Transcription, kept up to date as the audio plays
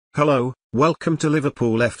Hello, welcome to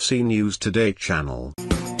Liverpoolfc News Today channel.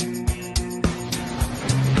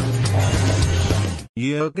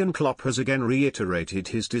 Jurgen Klopp has again reiterated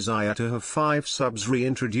his desire to have 5 subs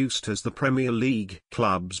reintroduced as the Premier League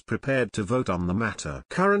clubs prepared to vote on the matter.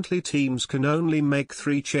 Currently teams can only make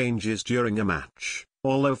 3 changes during a match,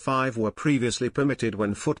 although 5 were previously permitted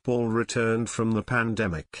when football returned from the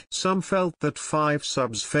pandemic. Some felt that 5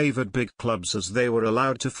 subs favoured big clubs as they were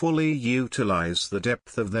allowed to fully utilise the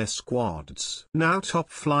depth of their squads. Now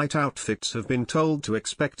top-flight outfits have been told to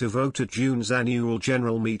expect a vote at June's annual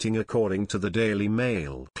general meeting according to the Daily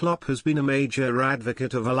Mail. Klopp has been a major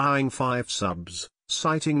advocate of allowing 5 subs,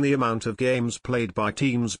 citing the amount of games played by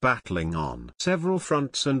teams battling on several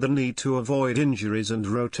fronts and the need to avoid injuries and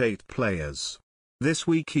rotate players. This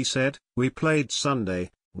week he said, "We played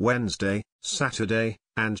Sunday, Wednesday, Saturday,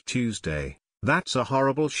 and Tuesday. That's a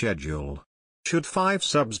horrible schedule. Should 5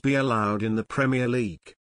 subs be allowed in the Premier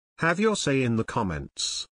League? Have your say in the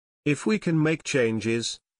comments. If we can make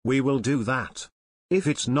changes, we will do that. If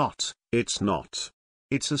it's not, it's not.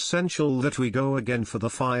 It's essential that we go again for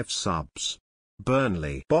the 5 subs."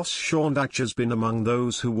 Burnley boss Sean Dyche has been among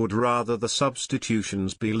those who would rather the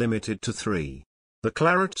substitutions be limited to 3. The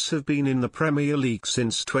Clarets have been in the Premier League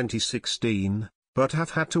since 2016, but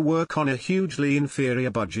have had to work on a hugely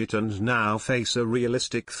inferior budget and now face a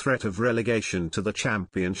realistic threat of relegation to the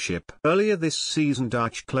Championship. Earlier this season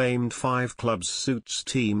Dyche claimed 5 clubs suits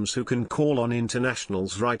teams who can call on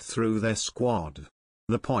internationals right through their squad.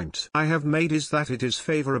 "The point I have made is that it is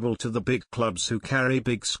favourable to the big clubs who carry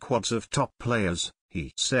big squads of top players,"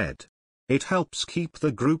 he said. "It helps keep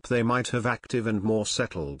the group they might have active and more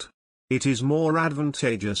settled. It is more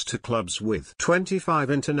advantageous to clubs with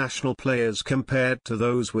 25 international players compared to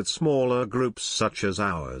those with smaller groups such as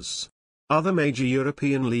ours." Other major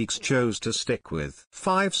European leagues chose to stick with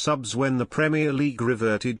 5 subs when the Premier League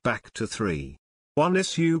reverted back to 3. One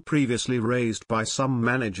issue previously raised by some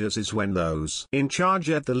managers is when those in charge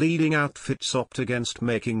at the leading outfits opt against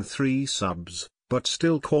making 3 subs, but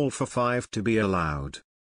still call for 5 to be allowed.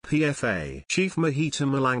 PFA chief Mahita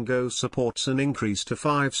Malango supports an increase to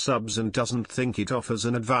 5 subs and doesn't think it offers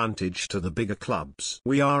an advantage to the bigger clubs.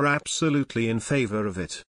 "We are absolutely in favour of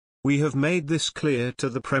it. We have made this clear to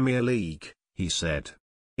the Premier League," he said.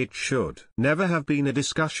 "It should never have been a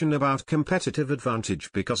discussion about competitive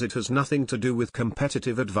advantage because it has nothing to do with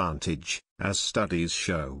competitive advantage, as studies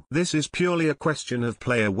show. This is purely a question of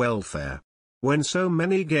player welfare. When so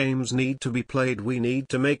many games need to be played, we need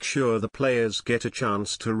to make sure the players get a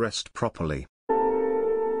chance to rest properly.